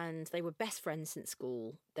on and they were best friends since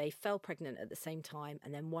school. They fell pregnant at the same time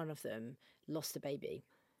and then one of them lost a baby.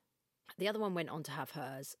 The other one went on to have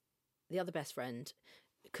hers. The other best friend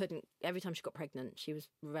couldn't, every time she got pregnant, she was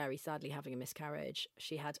very sadly having a miscarriage.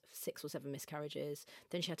 She had 6 or 7 miscarriages.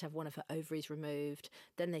 Then she had to have one of her ovaries removed.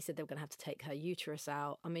 Then they said they were going to have to take her uterus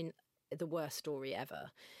out. I mean, the worst story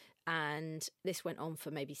ever. And this went on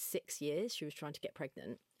for maybe 6 years. She was trying to get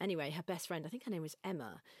pregnant. Anyway, her best friend, I think her name was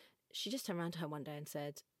Emma, she just turned around to her one day and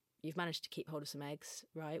said, "You've managed to keep hold of some eggs,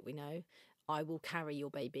 right? We know. I will carry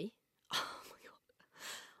your baby." Oh my God.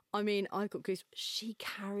 I mean, I got goosebumps. She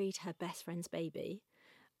carried her best friend's baby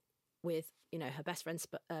with, you know, her best friend's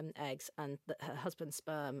eggs and her husband's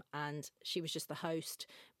sperm. And she was just the host,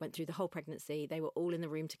 went through the whole pregnancy. They were all in the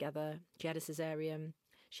room together. She had a cesarean.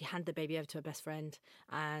 She handed the baby over to her best friend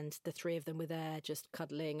and the 3 of them were there just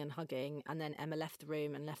cuddling and hugging. And then Emma left the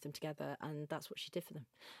room and left them together. And that's what she did for them.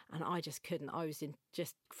 And I just couldn't. I was in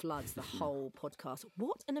just floods the whole podcast.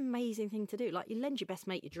 What an amazing thing to do. Like, you lend your best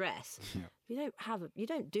mate your dress. Yeah. You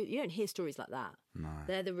don't hear stories like that. No.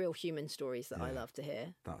 They're the real human stories that I love to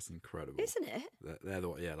hear. That's incredible. Isn't it? They're the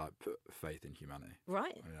like put faith in humanity.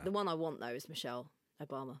 Right. Yeah. The one I want though is Michelle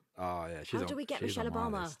Obama. Oh yeah. How do we get she's Michelle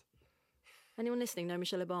on my Obama? list. Anyone listening know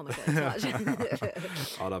Michelle Obama? Get in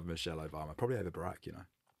touch. I love Michelle Obama. Probably over Barack, you know.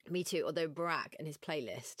 Me too. Although Barack and his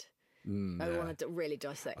playlist, I want to really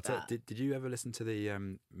dissect that. Did you ever listen to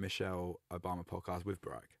the Michelle Obama podcast with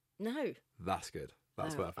Barack? No. That's good.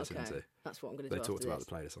 That's worth listening to. That's what I'm going to do. They talked about this.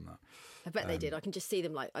 the playlist on that. I bet they did. I can just see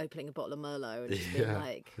them like opening a bottle of Merlot and just being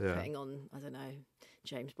like putting on, I don't know,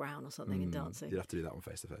 James Brown or something and dancing. You'd have to do that one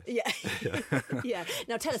face to face. Yeah. Yeah.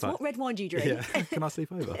 Now tell us, what red wine do you drink? Yeah. Can I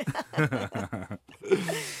sleep over?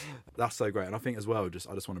 That's so great. And I think as well, I just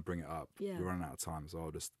want to bring it up. Yeah. We're running out of time, so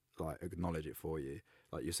I'll just like acknowledge it for you.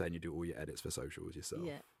 Like you're saying, you do all your edits for socials yourself.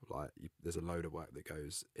 Yeah. Like there's a load of work that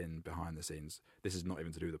goes in behind the scenes. This is not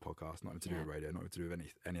even to do with the podcast, not even to do with radio, not even to do with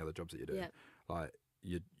any other jobs that you do. Yeah. Like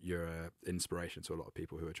you're an inspiration to a lot of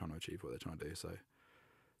people who are trying to achieve what they're trying to do. So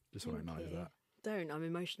just want to acknowledge that. Don't. I'm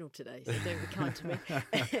emotional today, so don't be kind to me.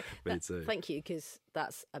 Me too. Thank you, because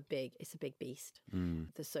it's a big beast.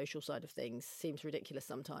 The social side of things seems ridiculous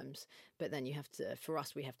sometimes, but then we have to,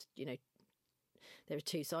 you know, there are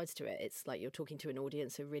 2 sides to it. It's like you're talking to an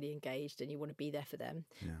audience who are really engaged and you want to be there for them,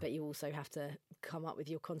 but you also have to come up with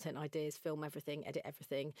your content ideas, film everything, edit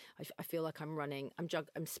everything. I feel like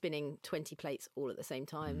I'm spinning 20 plates all at the same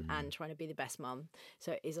time and trying to be the best mum.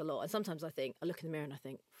 So it is a lot. And sometimes I look in the mirror and I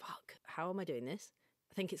think, fuck, how am I doing this?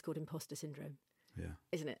 I think it's called imposter syndrome. Yeah.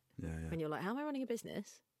 Isn't it? Yeah. When you're like, how am I running a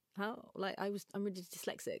business? I'm really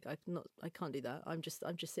dyslexic. I can't do that. I'm just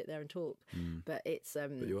sit there and talk. But it's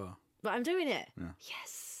But you are. But I'm doing it. Yeah.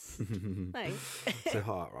 Yes. Thanks. So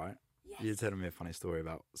hard, right? Yes. You're telling me a funny story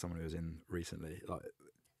about someone who was in recently. Like,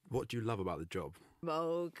 what do you love about the job?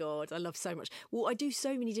 Oh God, I love so much. Well, I do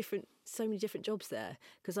so many different jobs there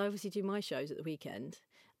because I obviously do my shows at the weekend,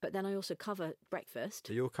 but then I also cover breakfast.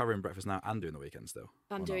 So you're covering breakfast now and doing the weekend still?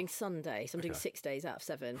 I'm doing Sunday, so I'm doing 6 days out of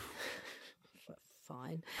 7.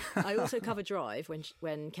 Fine. I also cover Drive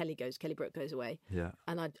when Kelly Brook goes away. Yeah.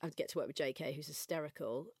 And I'd get to work with JK, who's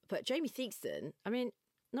hysterical. But Jamie Theakston, I mean,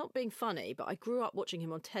 not being funny, but I grew up watching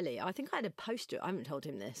him on telly. I think I had a poster. I haven't told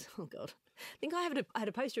him this. Oh God. I think I had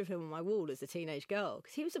a poster of him on my wall as a teenage girl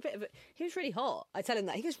because he was he was really hot. I tell him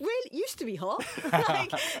that. He goes, really? Used to be hot?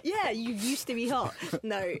 Like, yeah, you used to be hot.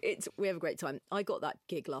 No, we have a great time. I got that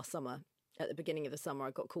gig last summer. At the beginning of the summer,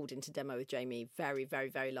 I got called in to demo with Jamie very, very,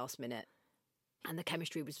 very last minute. And the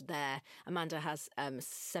chemistry was there. Amanda has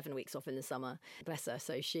 7 weeks off in the summer, bless her.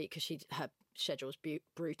 So her schedule's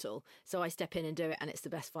brutal. So I step in and do it, and it's the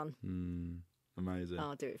best fun. Amazing.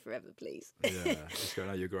 I'll do it forever, please. Yeah, it's great.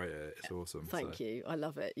 No, you're great at it. It's awesome. Thank you. I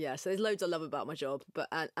love it. Yeah. So there's loads I love about my job. But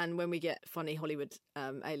and when we get funny Hollywood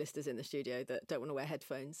A-listers in the studio that don't want to wear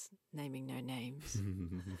headphones, naming no names.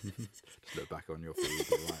 Just look back on your feed.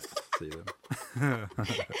 You might see them.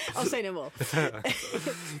 I'll say no more.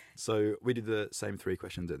 So we do the same 3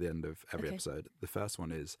 questions at the end of every episode. The first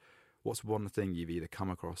one is, what's one thing you've either come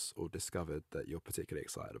across or discovered that you're particularly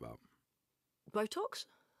excited about? Botox?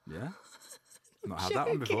 Yeah. Not had that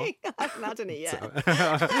one before. I haven't had any yet.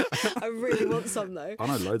 I really want some though. I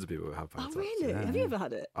know loads of people who have Botox. Oh really? Yeah. Have you ever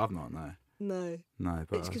had it? I've not, no. No,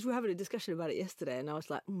 but it's because we were having a discussion about it yesterday, and I was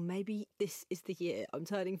like, maybe this is the year I'm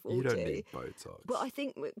turning 40. You don't need Botox. But I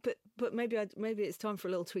think, but maybe it's time for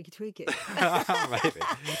a little tweaky. Maybe.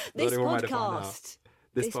 This podcast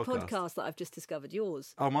This podcast. podcast that I've just discovered,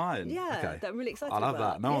 yours. Oh, mine. Yeah, Okay. that I'm really excited I love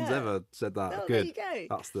about. that. No one's Yeah. ever said that. Oh, Good. there you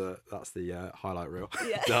go. That's the highlight reel.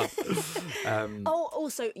 Yeah. Done. Oh,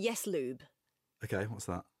 also, Yes Lube. Okay, what's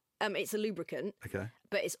that? It's a lubricant, Okay.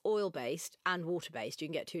 but it's oil-based and water-based. You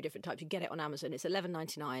can get 2 different types. You can get it on Amazon. It's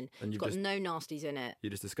 $11.99. And It's you've got just- no nasties in it.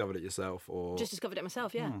 You just discovered it yourself, or Just discovered it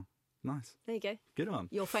myself, yeah. Oh, nice. There you go. Good one.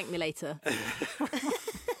 You'll thank me later.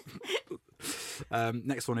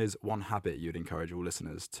 Next one is one habit you'd encourage all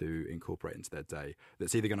listeners to incorporate into their day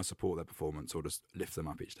that's either going to support their performance or just lift them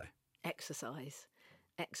up each day. Exercise,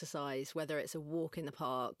 whether it's a walk in the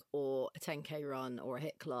park or a 10k run or a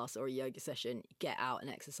HIIT class or a yoga session, get out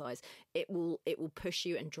and exercise. It will push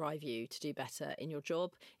you and drive you to do better in your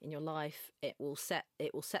job, in your life. It will set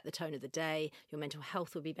the tone of the day. Your mental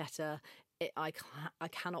health will be better. I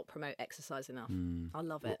cannot promote exercise enough. I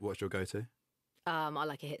love it. What's your go-to? I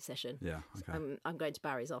like a HIIT session. Yeah, okay. I'm going to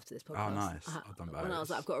Barry's after this podcast. Oh, nice. I've done When I was Barry's.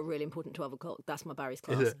 like, I've got a really important 12 o'clock. That's my Barry's Is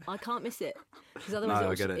class. it? I can't miss it because No, I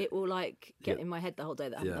otherwise get it. it will like get in my head the whole day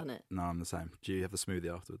that I haven't done it. No, I'm the same. Do you have the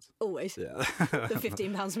smoothie afterwards? Always. Yeah. The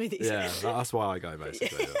 £15 smoothies. Yeah, that's why I go,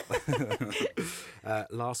 basically.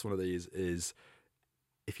 Last one of these is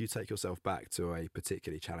if you take yourself back to a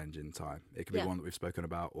particularly challenging time. It could be one that we've spoken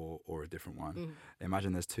about or a different one.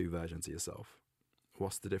 Imagine there's 2 versions of yourself.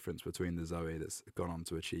 What's the difference between the Zoe that's gone on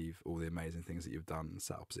to achieve all the amazing things that you've done and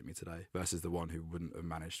sat opposite me today versus the one who wouldn't have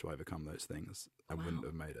managed to overcome those things and wouldn't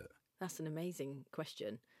have made it? That's an amazing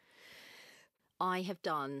question. I have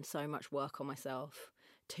done so much work on myself,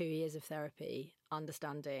 2 years of therapy,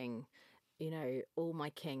 understanding, all my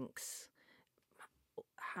kinks,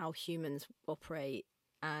 how humans operate,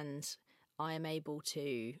 and I am able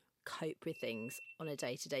to cope with things on a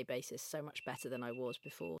day-to-day basis so much better than I was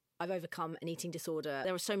before. I've overcome an eating disorder.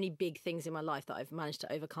 There are so many big things in my life that I've managed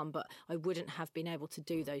to overcome, but I wouldn't have been able to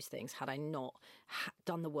do those things had I not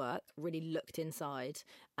done the work, really looked inside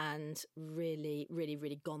and really, really,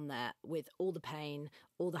 really gone there with all the pain,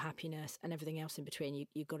 all the happiness and everything else in between.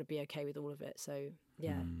 You've got to be okay with all of it. So,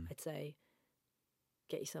 yeah, I'd say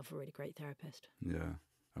get yourself a really great therapist. Yeah,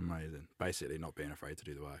 amazing. Basically not being afraid to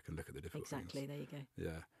do the work and look at the difficult things. Exactly, there you go.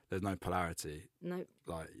 Yeah, there's no polarity. No.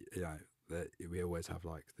 Like, we always have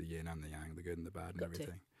like the yin and the yang, the good and the bad and Got to.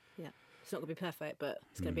 everything. Yeah, it's not going to be perfect, but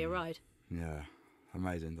it's going to be a ride. Yeah,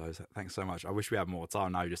 amazing, those. Thanks so much. I wish we had more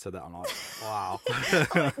time. Now you just said that, I'm like, wow.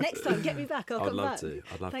 Next time, get me back. I'll I'd come love back. to.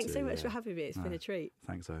 I'd love Thanks to, so much yeah. for having me. It's been a treat.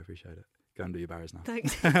 Thanks, I appreciate it. Go and do your Barry's now.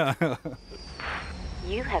 Thanks.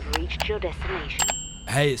 You have reached your destination.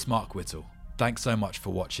 Hey, it's Mark Whittle. Thanks so much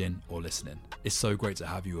for watching or listening. It's so great to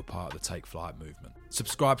have you a part of the Take Flight movement.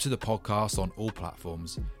 Subscribe to the podcast on all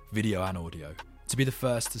platforms, video and audio, to be the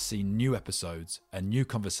first to see new episodes and new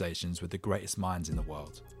conversations with the greatest minds in the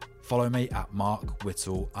world. Follow me at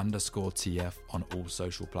markwhittle_TF on all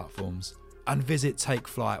social platforms and visit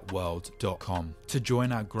takeflightworld.com to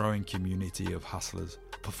join our growing community of hustlers,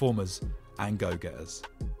 performers and go-getters.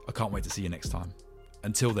 I can't wait to see you next time.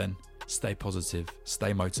 Until then, stay positive,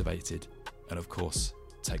 stay motivated, and of course,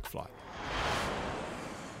 take flight.